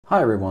Hi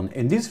everyone,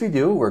 in this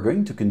video we're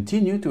going to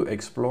continue to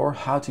explore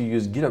how to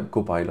use GitHub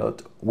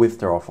Copilot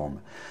with Terraform.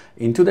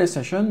 In today's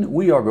session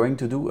we are going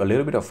to do a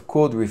little bit of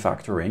code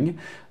refactoring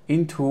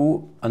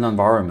into an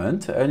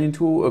environment and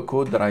into a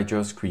code that I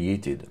just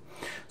created.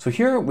 So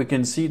here we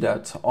can see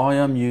that I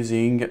am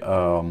using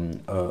a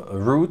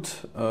root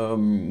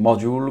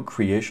module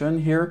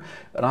creation here,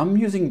 and I'm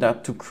using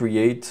that to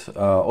create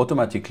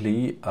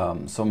automatically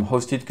some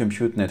hosted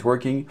compute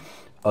networking,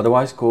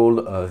 otherwise called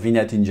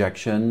VNet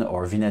injection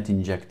or VNet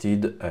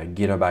injected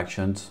GitHub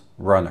Actions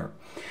runner.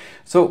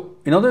 So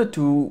in order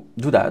to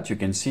do that, you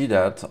can see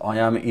that I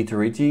am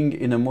iterating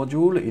in a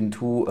module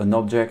into an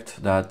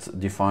object that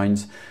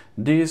defines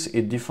this.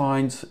 It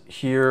defines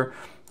here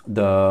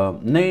the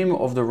name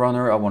of the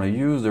runner I want to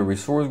use, the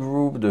resource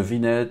group, the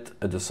VNet,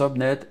 the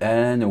subnet,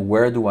 and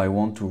where do I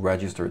want to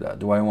register that?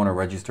 Do I want to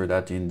register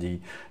that in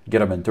the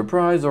GitHub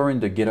Enterprise or in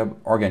the GitHub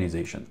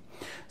organization?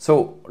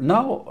 So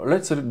now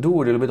let's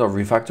do a little bit of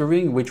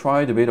refactoring. We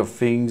tried a bit of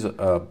things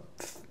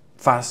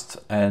fast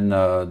and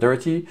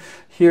dirty.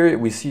 Here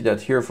we see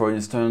that here, for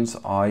instance,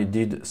 I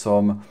did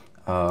some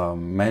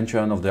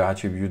mention of the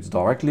attributes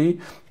directly,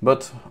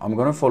 but I'm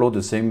going to follow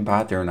the same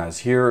pattern as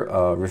here,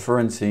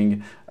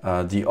 referencing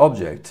the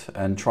object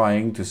and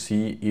trying to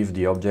see if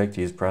the object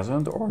is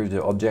present or if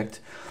the object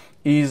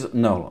is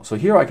null. So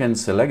here I can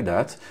select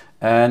that,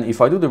 and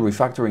if I do the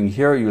refactoring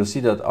here, you'll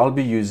see that I'll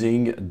be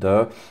using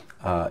the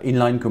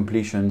inline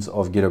completions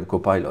of GitHub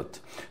Copilot.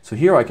 So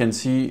here I can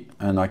see,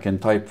 and I can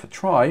type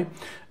try,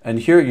 and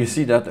here you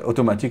see that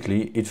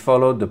automatically it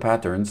followed the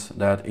patterns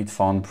that it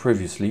found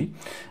previously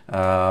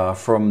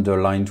from the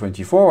line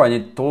 24, and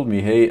it told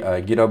me, hey,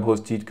 GitHub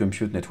hosted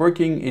compute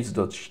networking, it's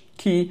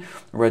 .key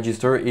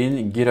register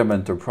in GitHub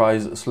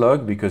Enterprise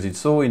slug, because it's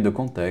so in the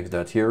context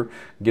that here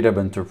GitHub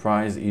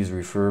Enterprise is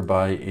referred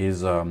by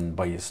his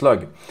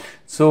slug.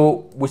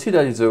 So we see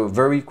that it's a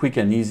very quick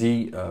and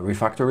easy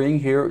refactoring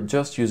here,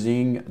 just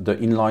using the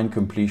inline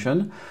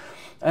completion,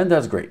 and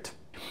that's great.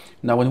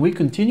 Now, when we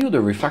continue the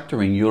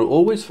refactoring, you'll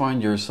always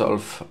find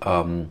yourself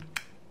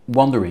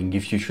wondering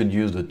if you should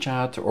use the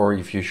chat or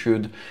if you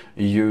should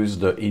use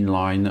the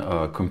inline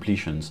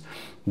completions.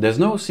 There's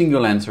no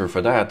single answer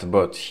for that,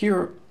 but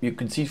here you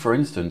can see, for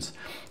instance,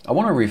 I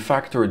want to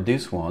refactor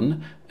this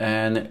one,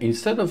 and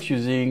instead of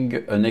using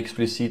an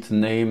explicit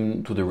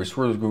name to the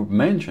resource group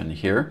mentioned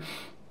here,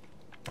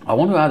 I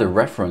want to add a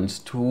reference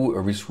to a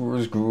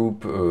resource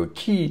group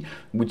key,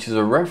 which is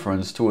a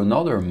reference to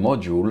another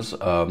module's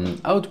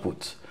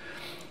output.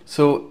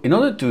 So in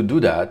order to do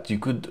that, you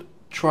could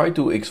try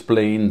to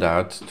explain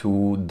that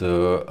to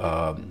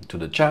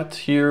the chat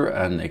here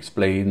and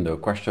explain the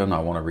question. I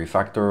want to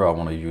refactor, I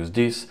want to use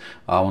this,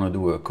 I want to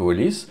do a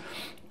coalesce.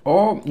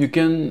 Or you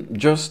can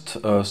just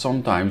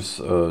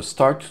sometimes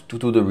start to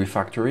do the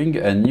refactoring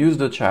and use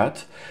the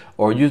chat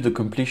or use the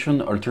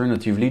completion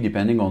alternatively,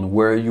 depending on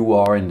where you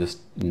are in the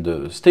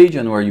stage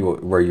and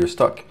where you're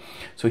stuck.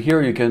 So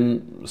here you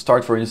can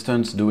start, for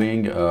instance,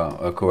 doing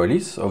a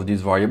coalesce of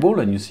this variable,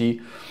 and you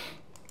see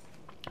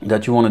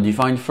that you want to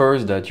define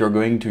first that you're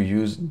going to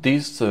use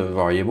this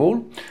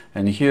variable,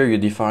 and here you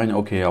define,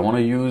 okay, I want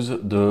to use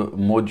the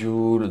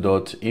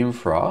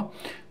module.infra,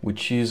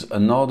 which is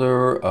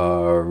another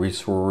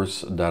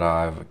resource that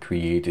I've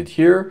created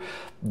here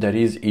that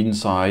is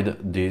inside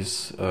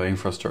this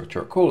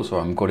infrastructure call. So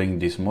I'm calling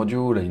this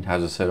module, and it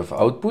has a set of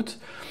outputs.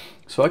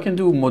 So I can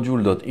do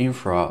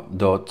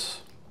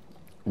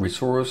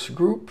module.infra.resource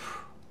group,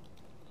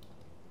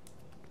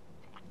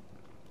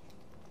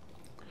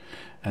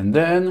 and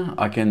then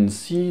I can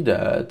see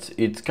that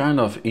it kind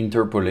of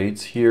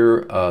interpolates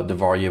here the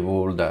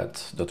variable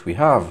that we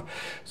have.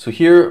 So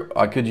here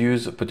I could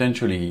use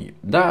potentially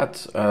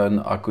that,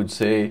 and I could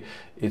say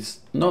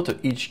it's not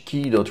each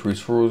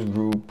key.resource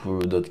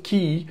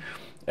group.key,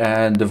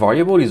 and the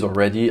variable is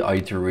already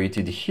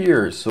iterated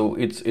here. So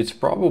it's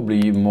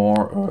probably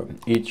more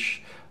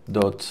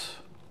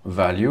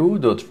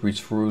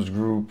each.value.resource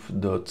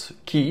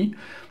group.key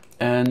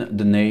and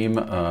the name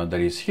that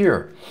is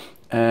here.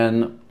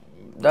 And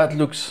that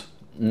looks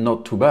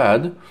not too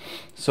bad.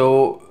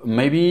 So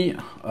maybe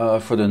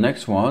for the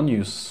next one,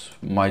 you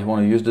might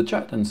want to use the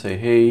chat and say,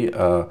 hey,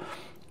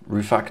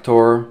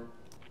 refactor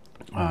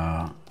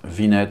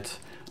VNet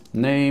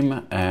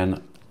name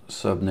and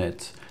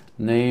subnet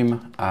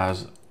name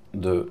as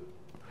the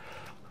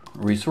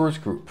resource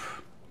group.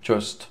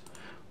 Just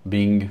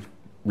being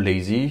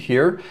lazy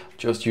here,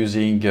 just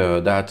using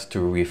that to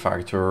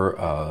refactor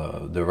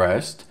the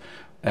rest.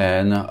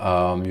 And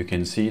you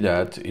can see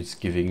that it's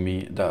giving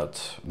me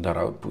that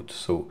output.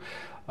 So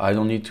I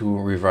don't need to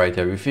rewrite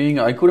everything.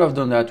 I could have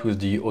done that with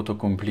the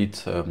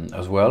autocomplete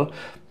as well,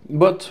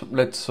 but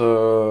let's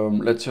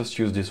just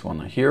use this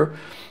one here.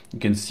 You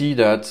can see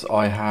that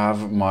I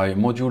have my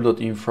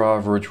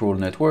module.infra virtual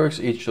networks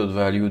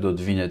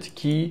each.value.vnet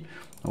key.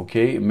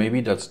 Okay,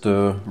 maybe that's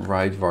the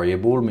right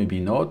variable, maybe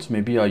not.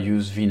 Maybe I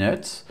use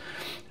vnets.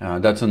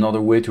 That's another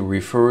way to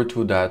refer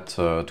to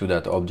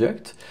that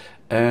object.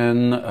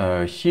 And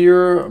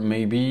here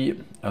maybe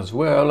as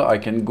well I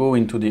can go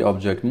into the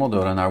object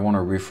model, and I want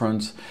to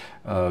reference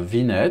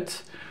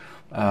VNet.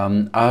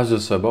 as a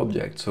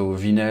sub-object. So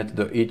vnet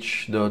the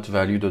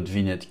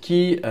each.value.vnet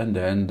key, and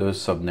then the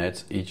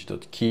subnet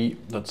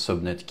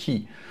each.key.subnet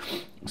key.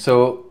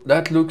 So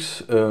that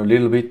looks a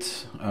little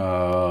bit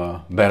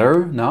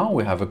better now.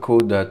 We have a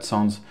code that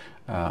sounds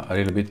a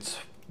little bit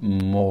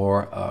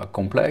more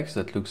complex,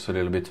 that looks a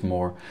little bit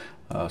more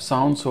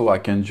sound. So I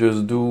can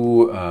just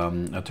do a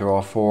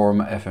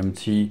Terraform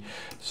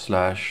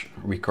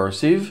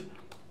fmt/recursive.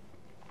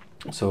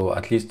 So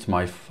at least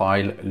my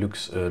file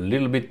looks a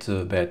little bit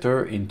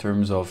better in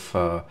terms of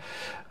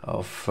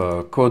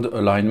code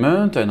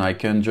alignment, and I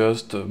can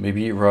just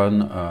maybe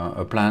run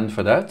a plan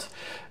for that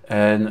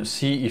and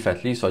see if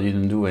at least I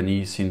didn't do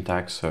any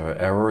syntax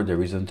error,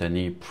 there isn't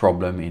any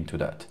problem into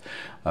that.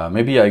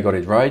 Maybe I got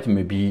it right,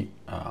 maybe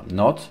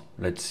not.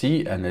 Let's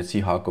see, and let's see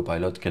how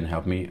Copilot can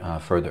help me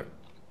further.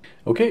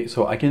 Okay,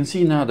 so I can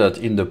see now that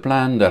in the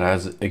plan that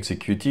has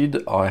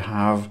executed, I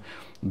have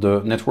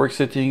the network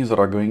settings that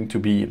are going to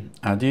be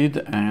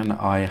added, and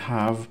I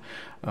have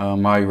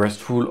my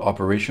RESTful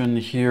operation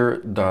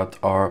here that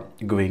are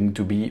going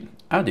to be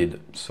added.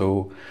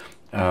 So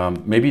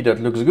maybe that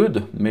looks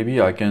good.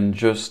 Maybe I can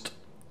just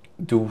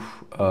do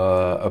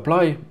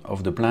apply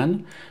of the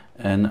plan,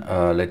 and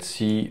let's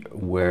see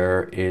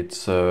where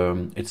it's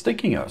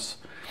taking us.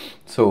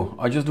 So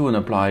I just do an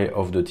apply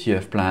of the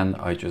TF plan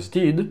I just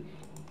did,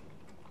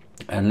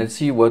 and let's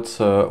see what's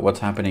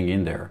happening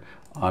in there.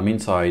 I'm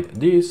inside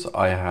this.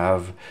 I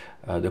have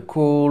the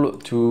call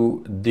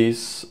to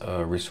this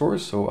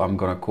resource, so I'm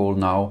gonna call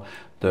now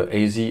the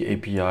AZ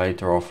API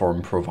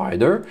Terraform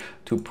provider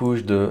to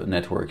push the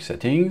network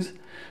settings,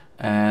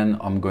 and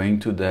I'm going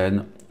to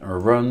then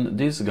run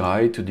this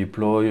guy to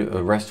deploy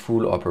a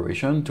RESTful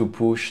operation to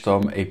push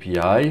some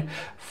API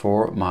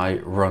for my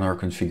runner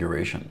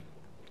configuration.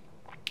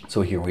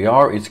 So here we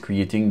are, it's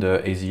creating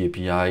the AZ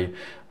API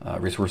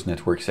resource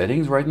network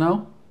settings right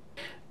now.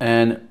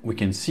 And we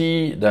can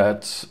see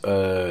that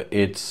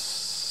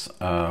it's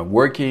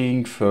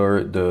working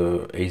for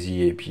the AZ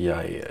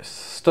API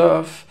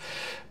stuff,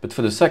 but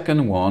for the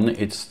second one,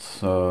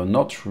 it's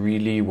not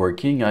really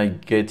working. I'm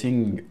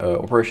getting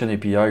Operation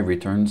API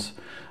returns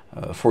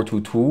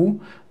 422,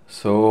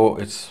 so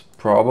it's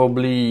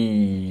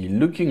probably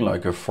looking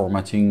like a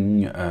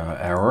formatting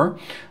error.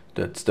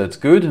 That's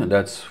good.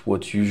 That's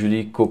what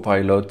usually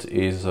Copilot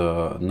is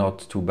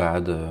not too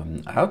bad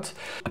at.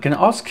 I can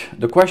ask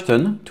the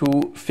question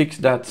to fix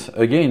that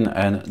again,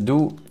 and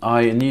do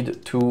I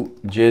need to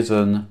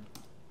JSON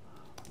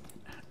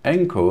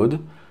encode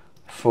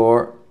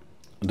for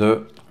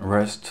the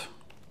RESTful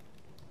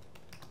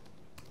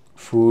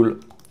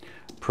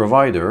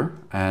provider,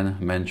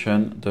 and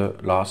mention the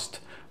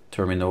last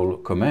terminal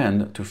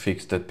command to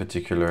fix that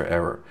particular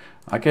error.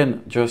 I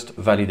can just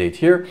validate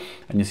here,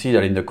 and you see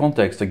that in the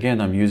context, again,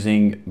 I'm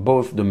using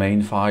both the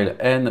main file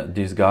and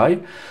this guy.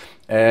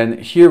 And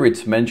here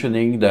it's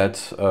mentioning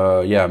that,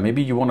 yeah,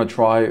 maybe you want to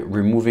try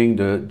removing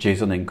the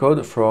JSON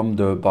encode from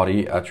the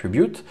body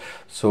attribute.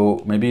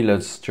 So maybe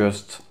let's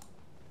just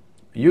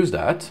use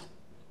that.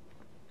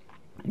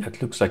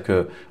 That looks like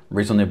a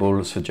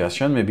reasonable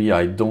suggestion. Maybe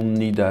I don't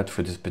need that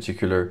for this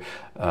particular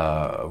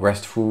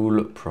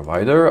RESTful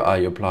provider. I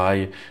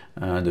apply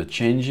the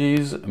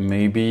changes.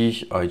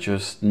 Maybe I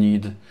just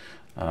need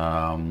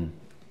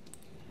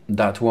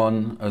that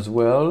one as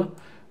well.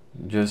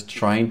 Just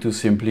trying to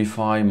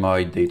simplify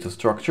my data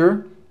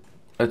structure.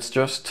 Let's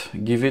just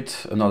give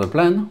it another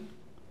plan.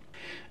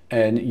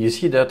 And you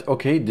see that,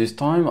 okay, this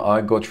time I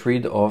got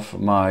rid of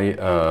my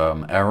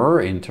error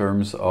in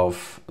terms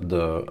of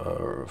the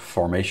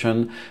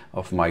formation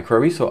of my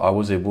query, so I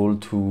was able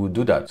to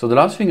do that. So the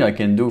last thing I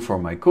can do for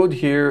my code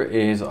here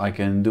is I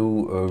can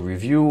do a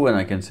review, and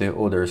I can say,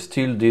 oh, there's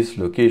still this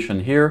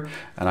location here,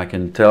 and I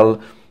can tell,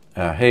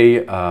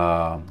 hey,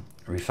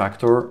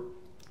 refactor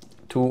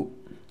to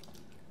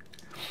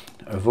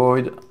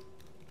avoid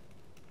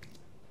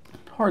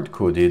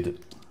hard-coded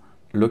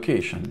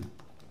location.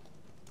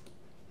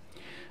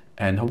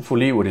 And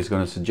hopefully what it's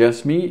going to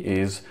suggest me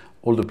is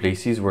all the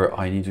places where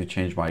I need to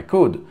change my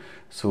code.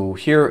 So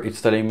here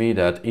it's telling me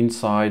that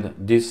inside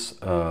this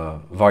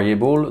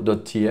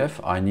variable.tf,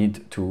 I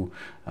need to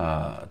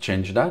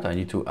change that. I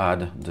need to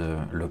add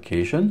the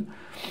location.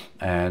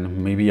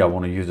 And maybe I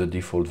want to use the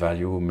default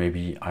value,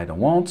 maybe I don't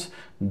want.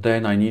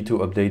 Then I need to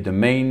update the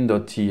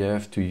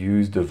main.tf to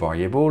use the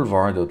variable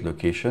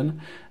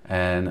var.location.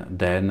 And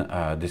then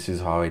this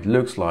is how it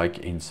looks like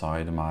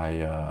inside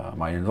my,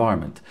 my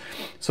environment.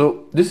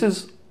 So this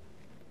is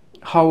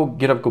how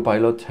GitHub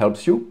Copilot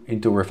helps you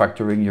into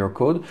refactoring your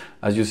code.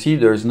 As you see,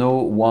 there's no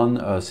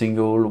one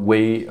single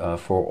way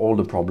for all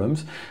the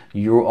problems.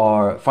 You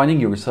are finding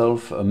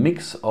yourself a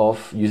mix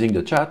of using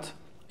the chat,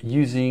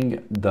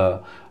 using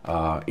the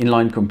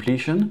inline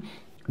completion,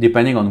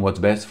 depending on what's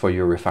best for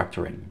your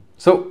refactoring.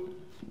 So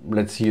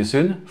let's see you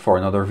soon for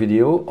another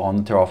video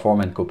on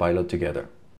Terraform and Copilot together.